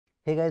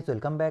Hey guys,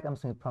 welcome back. I'm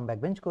Smith from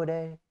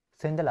𝐬𝐻𝐸𝐽𝐽𝐸𝐵.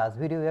 So in the last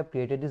video, we have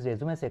created this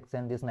resume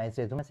section, this nice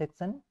resume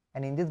section.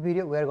 And in this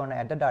video, we are going to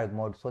add the dark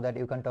mode so that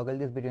you can toggle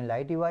this between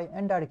light UI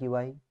and dark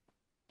UI.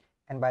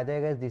 And by the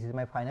way guys, this is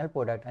my final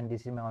product and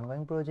this is my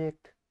ongoing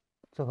project.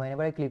 So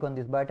whenever I click on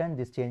this button,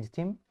 this change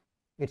theme,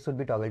 it should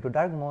be toggled to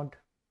dark mode.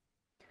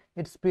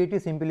 It's pretty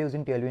simple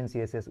using Tailwind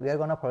CSS. We are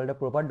going to follow the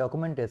proper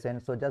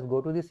documentation. So just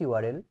go to this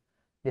URL.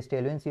 This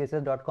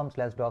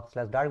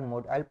tailwindcss.com/doc/dark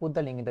mode. I'll put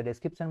the link in the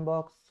description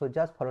box. So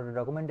just follow the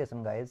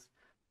documentation guys.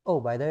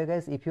 Oh, by the way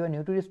guys, if you are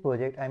new to this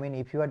project,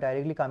 if you are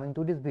directly coming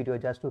to this video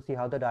just to see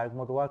how the dark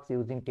mode works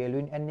using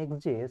Tailwind and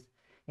Next.js,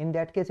 in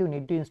that case you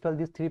need to install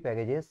these three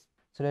packages.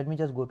 So let me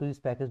just go to this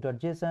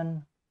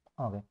package.json.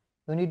 Okay,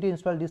 you need to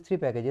install these three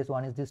packages.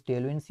 One is this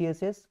Tailwind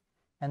CSS,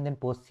 and then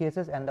post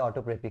CSS and the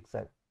auto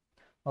prefixer.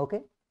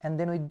 Okay, and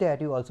then with that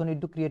you also need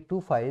to create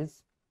two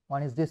files.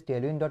 One is this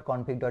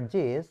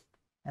tailwind.config.js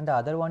and the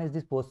other one is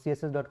this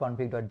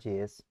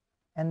postcss.config.js.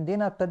 And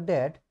then after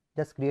that,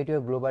 just create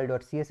your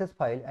global.css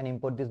file and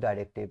import these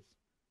directives,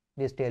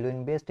 this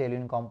Tailwind base,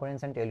 Tailwind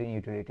components and Tailwind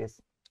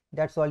utilities.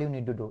 That's all you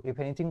need to do. If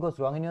anything goes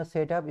wrong in your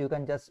setup, you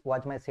can just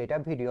watch my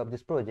setup video of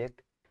this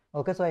project.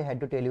 Okay, so I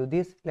had to tell you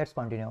this. Let's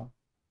continue.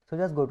 So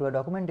just go to a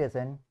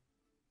documentation.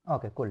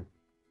 Okay, cool.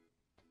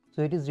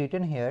 So it is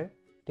written here,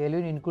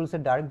 Tailwind includes a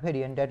dark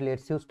variant that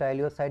lets you style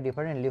your site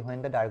differently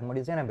when the dark mode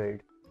is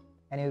enabled.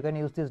 And you can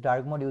use this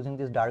dark mode using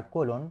this dark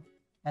colon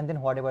and then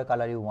whatever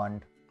color you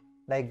want.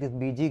 Like this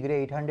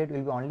𝐵𝐺800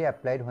 will be only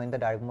applied when the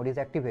dark mode is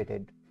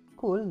activated.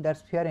 Cool,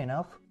 that's fair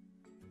enough.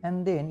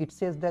 And then it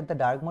says that the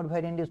dark mode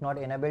variant is not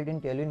enabled in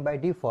Tailwind by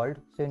default,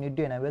 so you need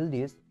to enable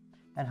this.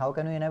 And how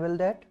can you enable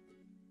that?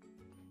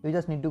 You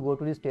just need to go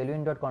to this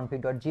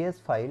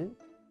tailwind.config.js file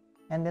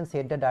and then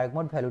set the dark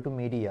mode value to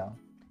media.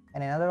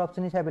 And another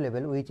option is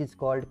available which is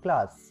called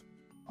class.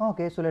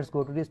 Okay, so let's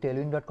go to this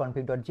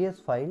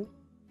tailwind.config.js file.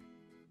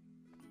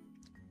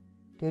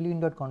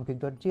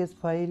 Tailwind.config.js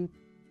file,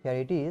 here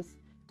it is,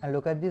 and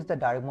look at this, the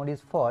dark mode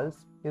is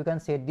false. You can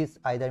set this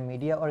either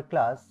media or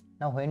class.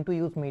 Now when to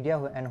use media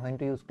and when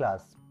to use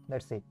class,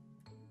 let's see.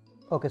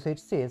 Okay, so it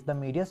says the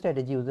media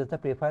strategy uses the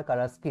preferred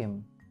color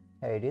scheme.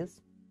 Here it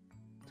is.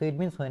 So it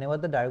means whenever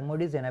the dark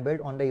mode is enabled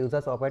on the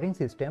user's operating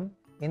system,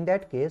 in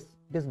that case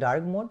this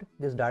dark mode,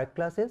 this dark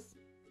classes,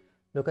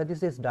 look at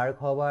this, is dark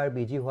hover,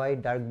 BG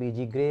white, dark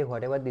BG gray,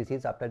 whatever this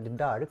is after the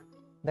dark,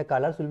 the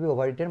colors will be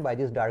overwritten by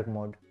this dark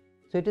mode.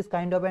 So it is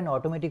kind of an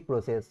automatic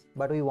process,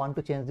 but we want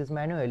to change this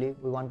manually.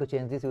 We want to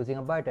change this using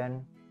a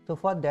button. So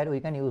for that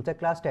we can use the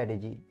class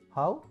strategy.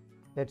 How?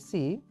 Let's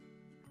see.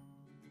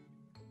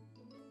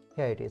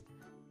 Here it is,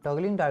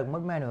 toggling dark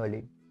mode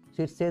manually.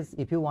 So it says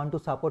if you want to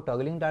support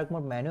toggling dark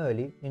mode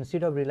manually,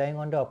 instead of relying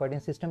on the operating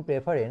system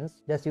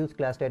preference, just use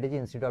class strategy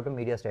instead of the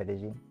media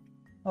strategy.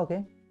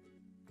 Okay,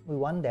 we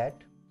want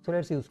that. So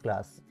let's use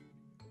class.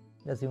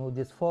 Just remove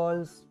this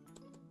false,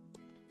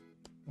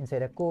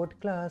 inside a quote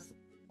class.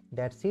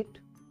 That's it.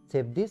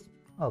 Save this.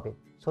 Okay,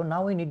 so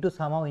now we need to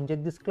somehow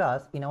inject this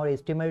class in our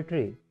HTML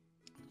tree.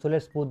 So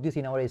let's put this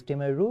in our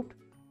HTML root.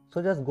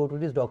 So just go to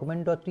this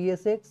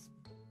document.tsx,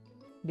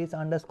 this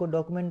underscore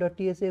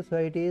document.tsx,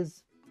 where it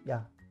is,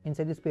 yeah,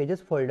 inside this pages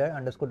folder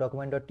underscore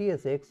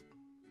document.tsx,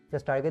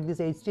 just target this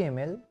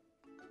HTML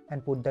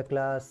and put the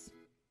class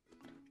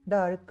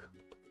dark.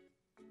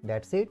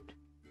 That's it.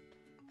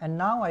 And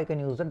now I can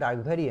use the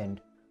dark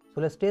variant. So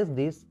let's test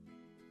this.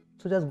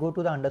 So just go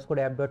to the underscore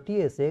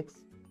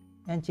app.tsx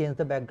and change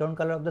the background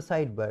color of the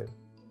sidebar.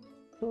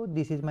 So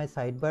this is my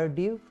sidebar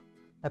div,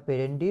 the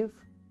parent div.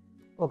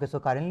 Okay, so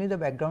currently the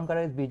background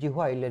color is BG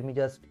white. Let me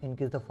just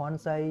increase the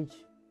font size.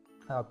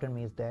 I often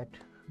miss that.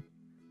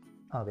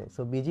 Okay,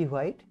 so BG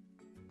white.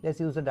 Let's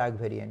use the dark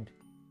variant.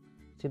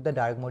 So if the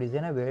dark mode is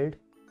enabled,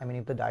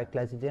 if the dark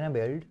class is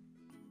enabled,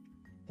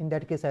 in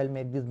that case I'll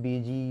make this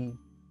BG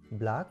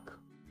black.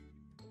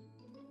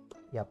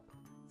 Yep,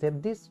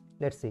 save this.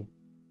 Let's see.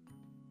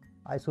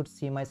 I should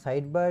see my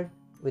sidebar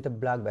with a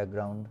black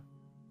background.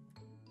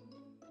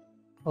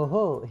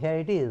 Oh, here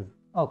it is.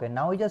 Okay,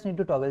 now we just need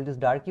to toggle this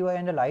dark UI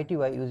and the light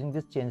UI using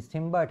this change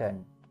theme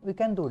button. We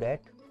can do that.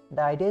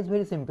 The idea is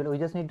very simple. We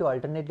just need to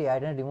alternately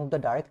add and remove the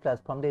dark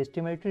class from the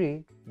HTML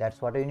tree.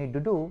 That's what we need to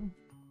do.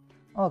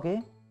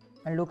 Okay,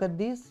 and look at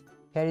this.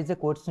 Here is a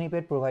code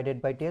snippet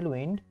provided by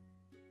Tailwind.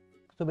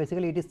 So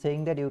basically it is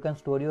saying that you can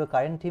store your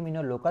current theme in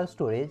your local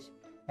storage,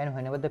 and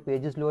whenever the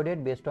page is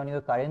loaded based on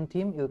your current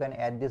theme, you can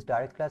add this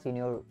dark class in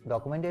your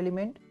document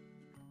element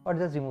or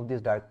just remove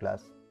this dark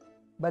class.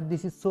 But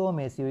this is so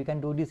messy, we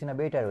can do this in a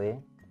better way.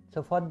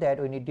 So for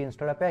that we need to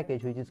install a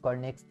package which is called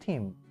Next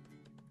Theme.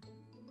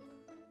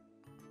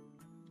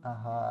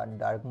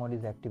 Dark mode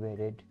is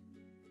activated.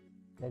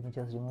 Let me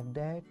just remove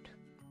that.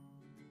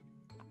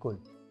 Cool.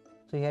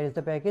 So here is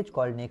the package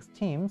called Next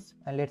Themes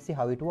and let's see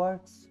how it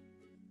works.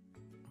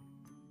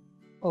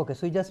 Okay,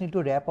 so we just need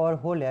to wrap our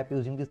whole app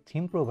using this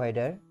theme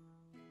provider.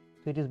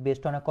 So it is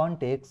based on a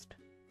context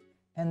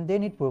and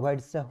then it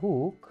provides a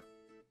hook.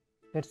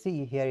 Let's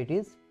see, here it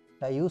is,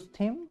 the use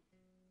theme.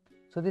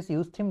 So this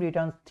use theme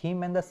returns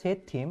theme and the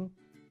set theme.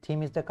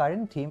 Theme is the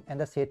current theme and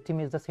the set theme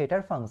is the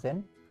setter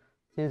function.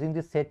 So using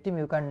this set theme,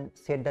 you can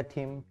set the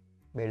theme.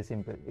 Very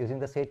simple. Using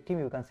the set theme,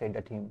 you can set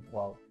the theme.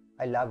 Wow,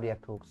 I love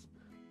React hooks.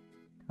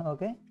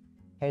 Okay,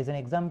 here's an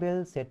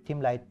example: set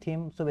theme, light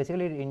theme. So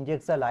basically, it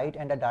injects a light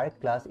and a dark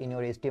class in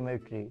your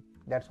HTML tree.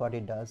 That's what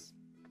it does.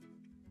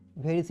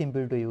 Very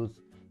simple to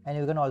use, and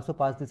you can also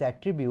pass this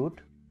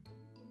attribute.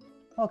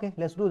 Okay,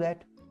 let's do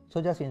that.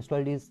 So just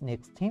install this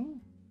Next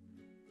theme.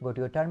 Go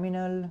to your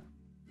terminal,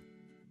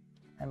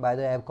 and by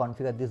the way, I have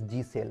configured this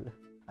G cell.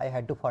 I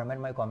had to format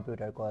my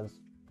computer because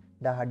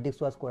the hard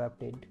disk was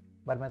corrupted,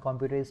 but my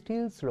computer is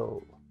still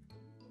slow.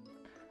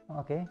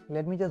 Okay,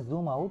 let me just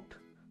zoom out.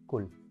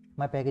 Cool,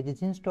 my package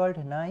is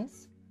installed.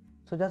 Nice.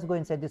 So just go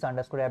inside this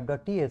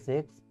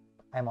 _app.tsx.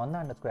 I'm on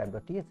the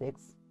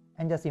 _app.tsx,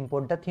 and just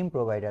import the theme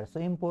provider. So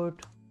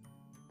import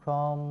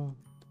from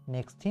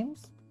Next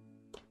themes.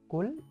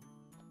 Cool.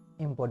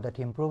 Import the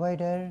theme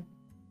provider.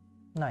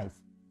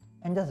 Nice.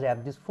 And just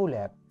wrap this full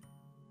app.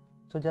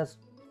 So just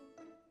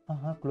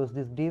close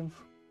this div,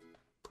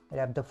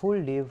 wrap the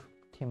full div,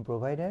 theme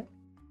provider,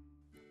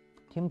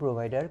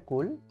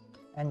 cool,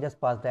 and just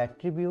pass the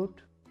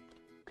attribute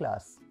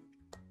class.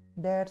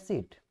 That's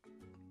it.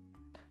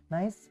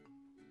 Nice.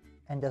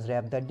 And just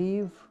wrap the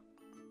div.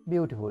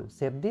 Beautiful.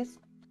 Save this.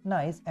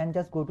 Nice. And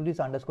just go to this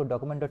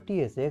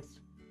 _document.tsx.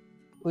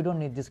 We don't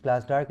need this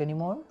class dark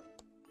anymore.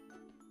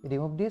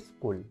 Remove this.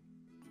 Cool.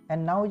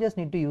 And now we just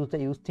need to use the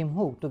use theme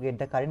hook to get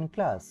the current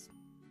class.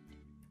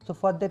 So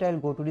for that, I'll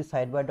go to the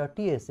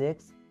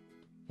sidebar.tsx.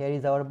 Here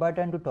is our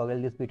button to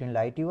toggle this between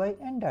light UI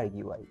and dark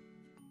UI.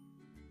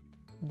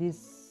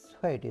 This,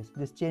 where it is,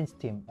 this change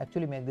theme.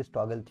 Actually make this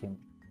toggle theme.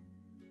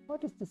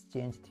 What is this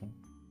change theme?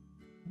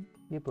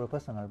 Be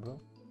professional, bro.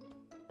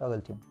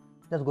 Toggle theme.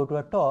 Just go to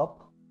a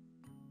top.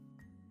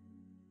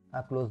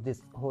 Close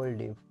this whole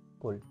div.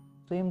 Cool.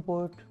 So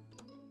import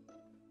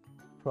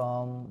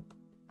from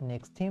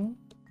Next theme.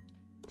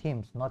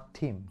 Themes, not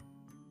theme.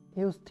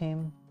 Use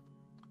theme.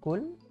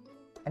 Cool.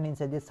 And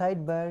inside the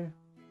sidebar,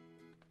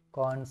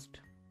 const,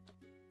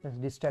 let's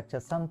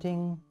destructure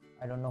something.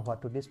 I don't know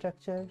what to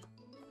destructure.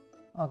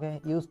 Okay,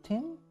 use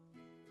theme.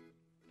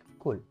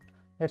 Cool.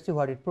 Let's see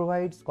what it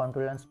provides.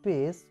 Control and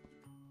space.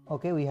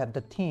 Okay, we have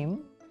the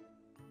theme,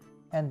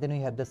 and then we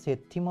have the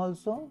set theme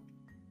also.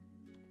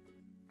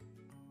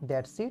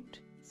 That's it.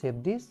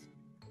 Save this,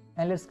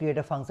 and let's create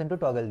a function to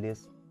toggle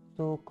this.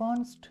 So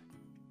const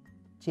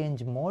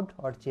change mode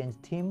or change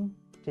theme,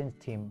 an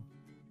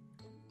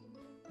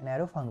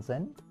arrow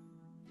function.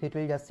 So it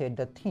will just set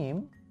the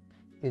theme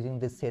using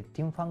this set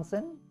theme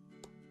function.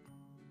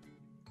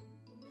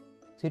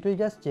 So it will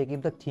just check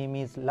if the theme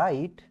is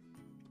light.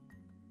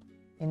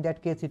 In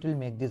that case, it will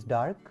make this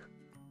dark,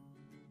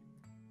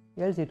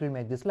 else it will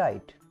make this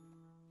light.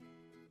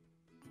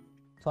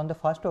 So on the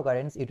first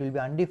occurrence, it will be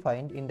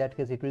undefined. In that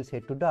case, it will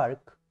set to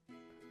dark,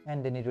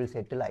 and then it will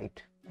set to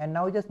light. And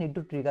now we just need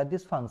to trigger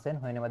this function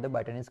whenever the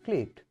button is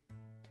clicked.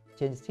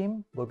 Change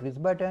theme, go to this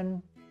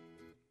button,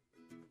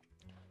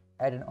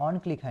 add an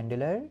on-click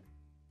handler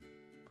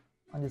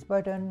on this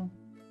button,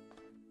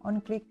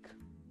 on-click.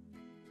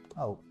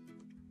 Oh,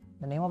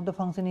 the name of the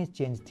function is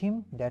change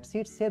theme. That's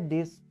it. Save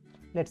this.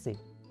 Let's see.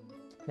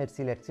 It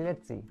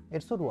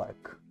should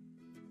work.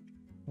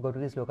 Go to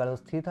this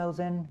localhost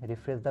 3000,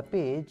 refresh the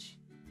page.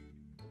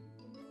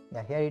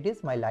 Yeah, here it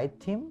is, my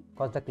light theme,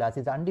 because the class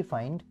is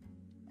undefined.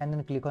 And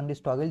then click on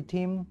this toggle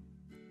theme.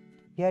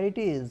 Here it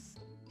is.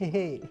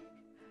 Hey,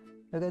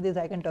 look at this,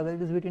 I can toggle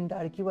this between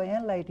dark UI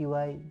and light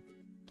UI.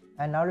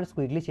 And now let's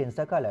quickly change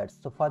the colors.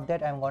 So for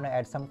that, I'm going to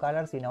add some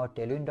colors in our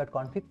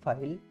tailwind.config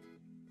file.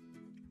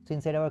 So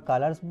inside our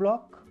colors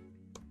block,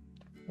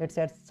 let's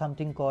add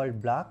something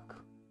called black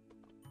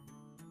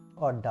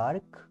or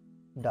dark.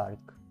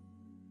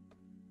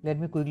 Let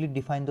me quickly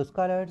define those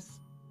colors.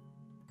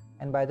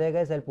 And by the way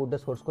guys, I'll put the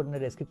source code in the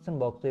description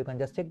box so you can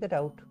just check that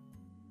out.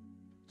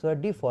 So the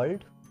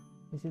default,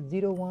 this is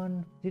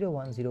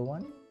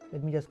 010101.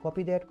 Let me just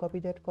copy that.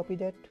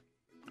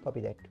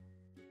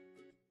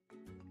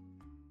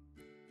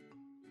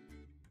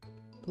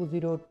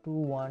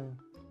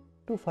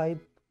 202125.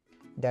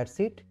 That's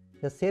it.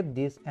 Just save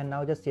this and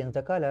now just change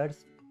the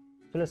colors.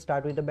 So let's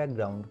start with the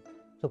background.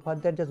 So for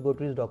that, just go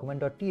to this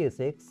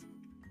document.tsx.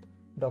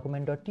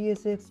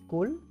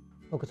 Cool.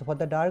 Okay, so for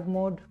the dark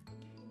mode,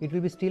 it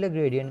will be still a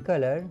gradient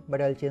color,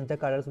 but I'll change the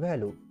color's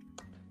value.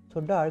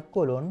 So dark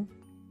colon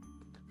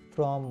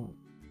from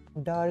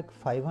dark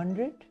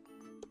 500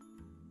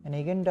 and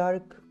again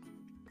dark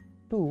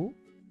to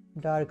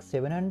dark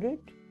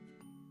 700.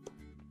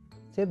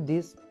 Save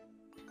this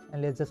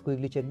and let's just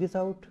quickly check this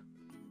out.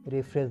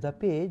 Refresh the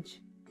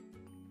page.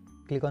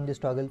 Click on this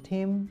toggle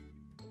theme.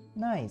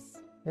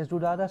 Nice. Let's do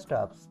the other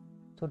stuffs.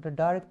 So the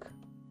dark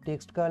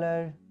text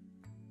color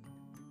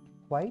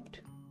white.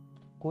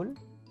 Cool.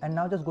 And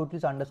now just go to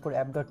this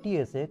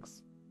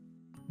 _app.tsx.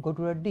 Go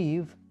to a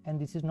div, and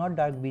this is not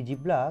dark BG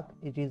black,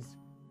 it is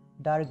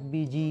dark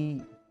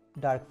BG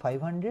dark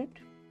 500.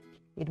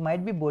 It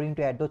might be boring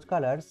to add those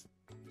colors,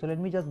 so let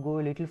me just go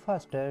a little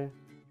faster.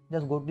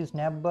 Just go to this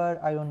navbar.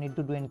 I don't need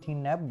to do anything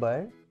in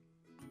navbar.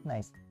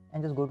 Nice.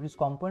 And just go to this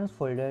components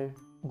folder,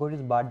 go to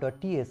this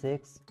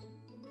bar.tsx.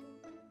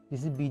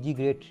 This is bg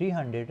grade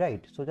 300,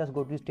 right? So just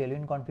go to this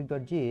tailwind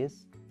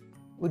config.js.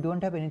 We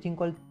don't have anything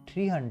called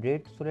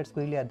 300, so let's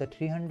quickly add the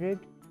 300.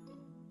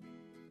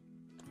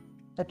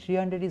 The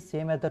 300 is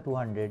same as the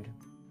 200.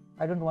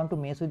 I don't want to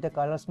mess with the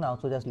colors now,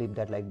 so just leave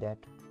that like that.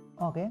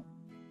 Okay.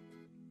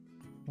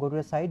 Go to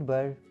the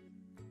sidebar.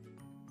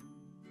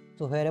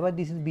 So wherever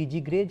this is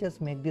bg gray,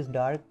 just make this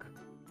dark.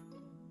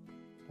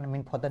 I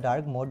mean, for the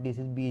dark mode, this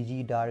is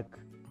bg dark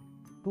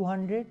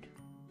 200.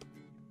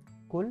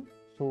 Cool.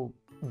 So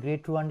gray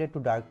 200 to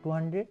dark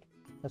 200.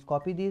 Just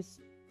copy this,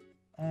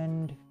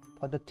 and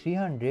for the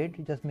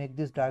 300, just make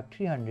this dark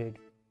 300.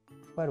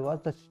 Where was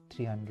the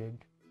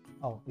 300?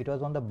 Oh, it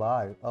was on the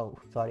bar. Oh,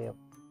 sorry.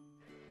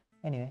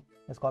 Anyway,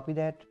 let's copy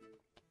that,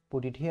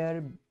 put it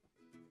here.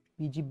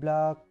 bg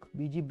black,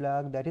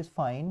 that is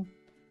fine.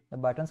 The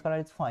buttons color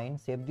is fine.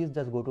 Save this,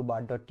 just go to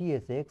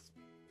bar.tsx.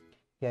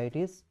 Here it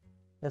is.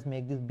 Just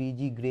make this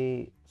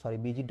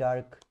bg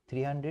dark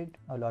 300.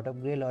 A lot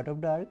of gray, lot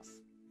of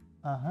darks.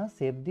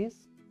 Save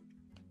this.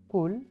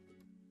 Cool.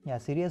 Yeah,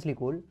 seriously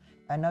cool.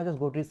 And now just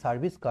go to the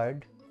service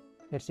card.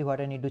 Let's see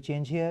what I need to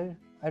change here.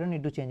 I don't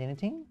need to change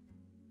anything.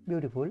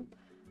 Beautiful.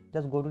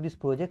 Just go to this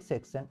project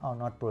section. Oh,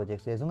 not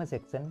projects, resume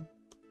section.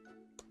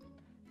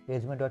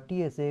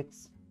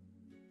 Resume.tsx.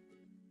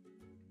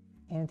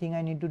 Anything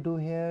I need to do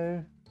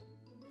here?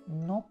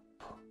 Nope.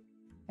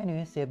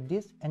 Anyway, save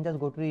this and just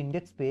go to the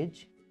index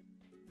page.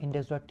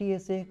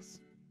 Index.tsx.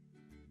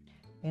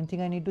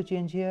 Anything I need to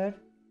change here?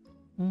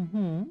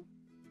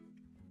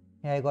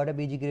 Yeah, I got a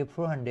bg grade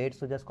 400,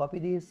 so just copy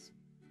this.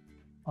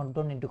 Oh,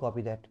 don't need to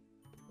copy that.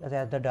 Just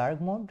add the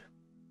dark mode.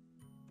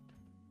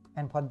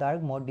 And for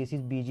dark mode, this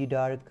is bg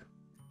dark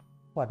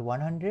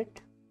 100.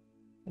 It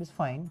is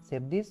fine.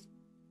 Save this.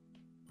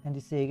 And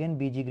this is again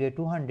bg grade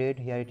 200.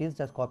 Here it is.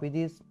 Just copy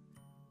this.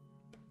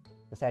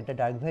 Just add the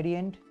dark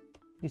variant.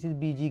 This is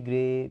bg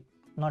gray,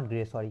 not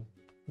gray, sorry,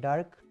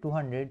 dark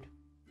 200.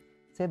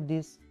 Save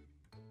this.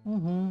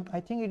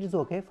 I think it is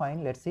okay.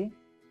 Fine. Let's see.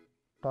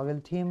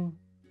 Toggle theme.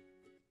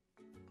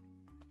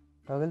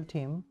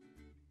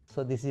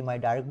 So this is my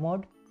dark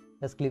mode.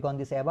 Just click on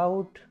this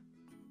about.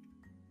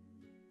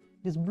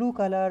 This blue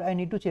color, I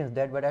need to change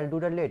that, but I'll do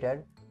that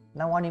later.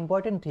 Now one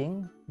important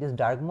thing, this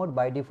dark mode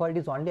by default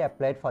is only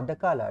applied for the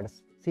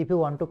colors. See, if you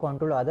want to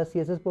control other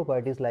CSS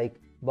properties like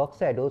box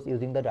shadows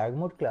using the dark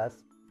mode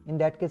class, in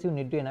that case you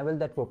need to enable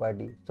that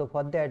property. So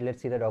for that,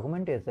 let's see the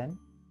documentation.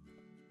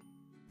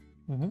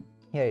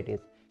 Here it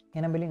is,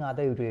 enabling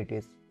other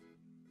utilities.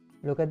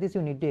 Look at this,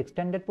 you need to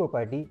extend that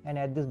property and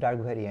add this dark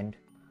variant.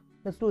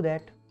 Let's do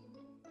that.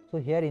 So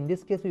here in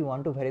this case, we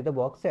want to vary the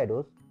box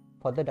shadows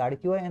for the dark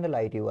UI and the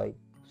light UI.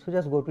 So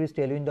just go to this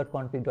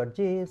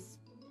tailwind.config.js.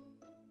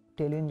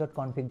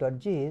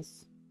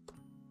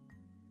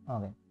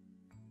 Okay.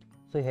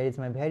 So here is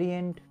my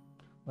variant.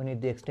 We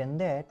need to extend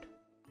that.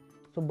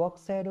 So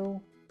box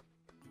shadow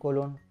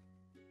colon.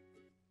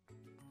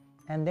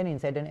 And then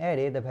inside an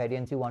array, the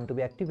variants you want to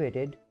be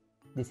activated.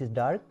 This is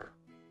dark.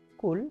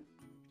 Cool.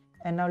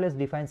 And now let's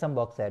define some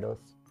box shadows.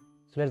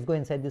 So let's go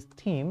inside this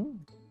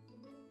theme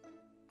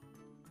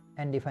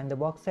and define the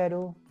box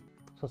shadow.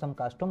 So some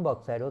custom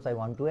box shadows I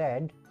want to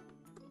add.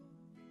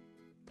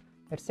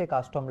 Let's say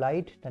custom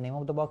light, the name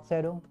of the box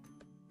shadow.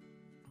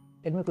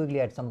 Let me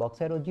quickly add some box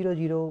shadow.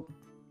 00,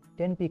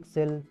 10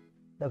 pixel.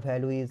 The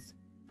value is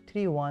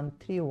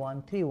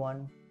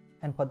 313131.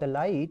 And for the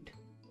light,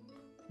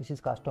 this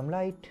is custom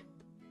light.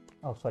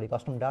 Oh, sorry,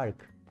 custom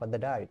dark. For the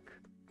dark,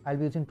 I'll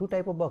be using two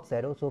type of box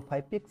shadow. So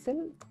 5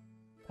 pixel,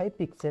 10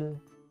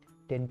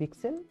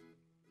 pixel.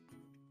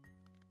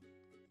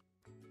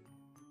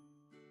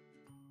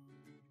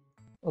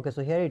 Okay,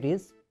 so here it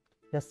is.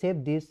 Just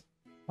save this.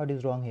 What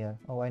is wrong here?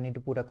 Oh, I need to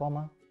put a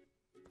comma.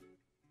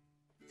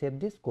 Save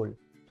this. Cool.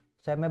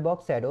 So I have my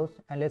box shadows,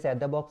 and let's add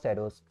the box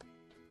shadows.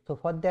 So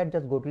for that,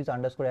 just go to this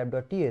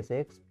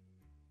 _app.tsx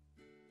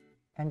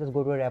and just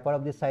go to a wrapper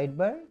of the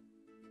sidebar.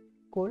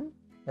 Cool.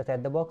 Let's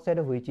add the box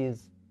shadow, which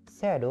is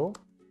shadow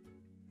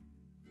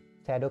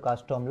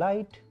custom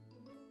light.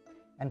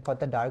 And for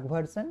the dark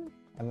version,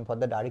 I mean for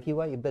the dark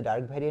UI, if the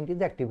dark variant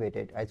is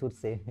activated, I should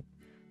say,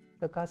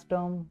 the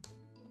custom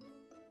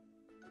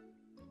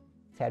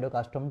shadow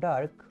custom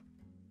dark.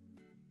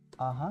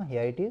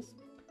 Here it is.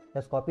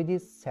 Just copy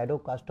this shadow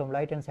custom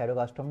light and shadow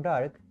custom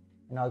dark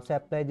and also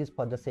apply this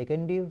for the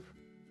second div.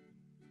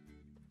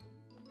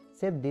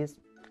 Save this.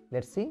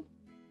 Let's see.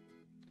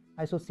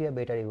 I should see a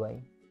better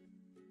UI.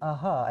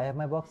 I have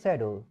my box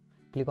shadow.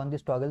 Click on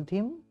this toggle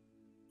theme.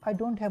 I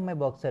don't have my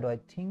box shadow, I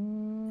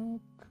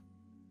think.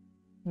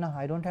 No,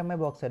 I don't have my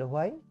box shadow.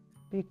 Why?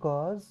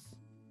 Because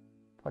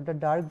for the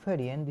dark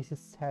variant, this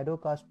is shadow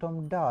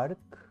custom dark.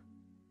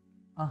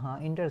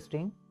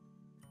 Interesting.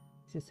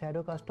 This is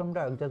shadow custom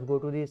dark. Just go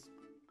to this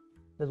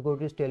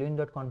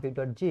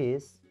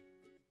tailwind.config.js.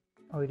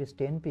 Oh, it is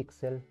 10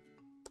 pixel.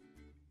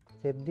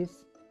 Save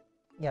this.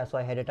 Yeah, so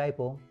I had a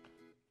typo.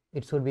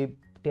 It should be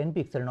 10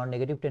 pixel, not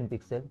negative 10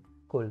 pixel.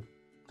 Cool.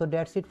 So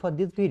that's it for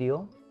this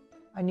video.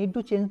 I need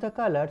to change the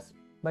colors,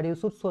 but you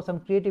should show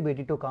some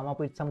creativity to come up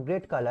with some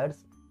great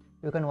colors.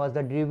 You can watch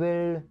the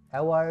revealed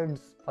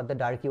awards for the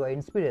dark UI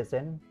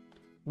inspiration,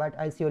 but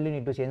I surely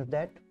need to change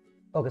that.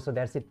 Okay, so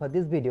that's it for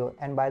this video.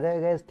 And by the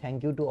way guys,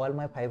 thank you to all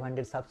my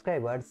 500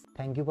 subscribers.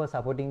 Thank you for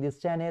supporting this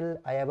channel.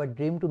 I have a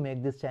dream to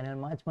make this channel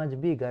much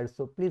bigger,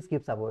 so please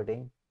keep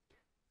supporting.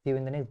 See you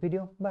in the next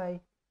video.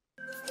 Bye.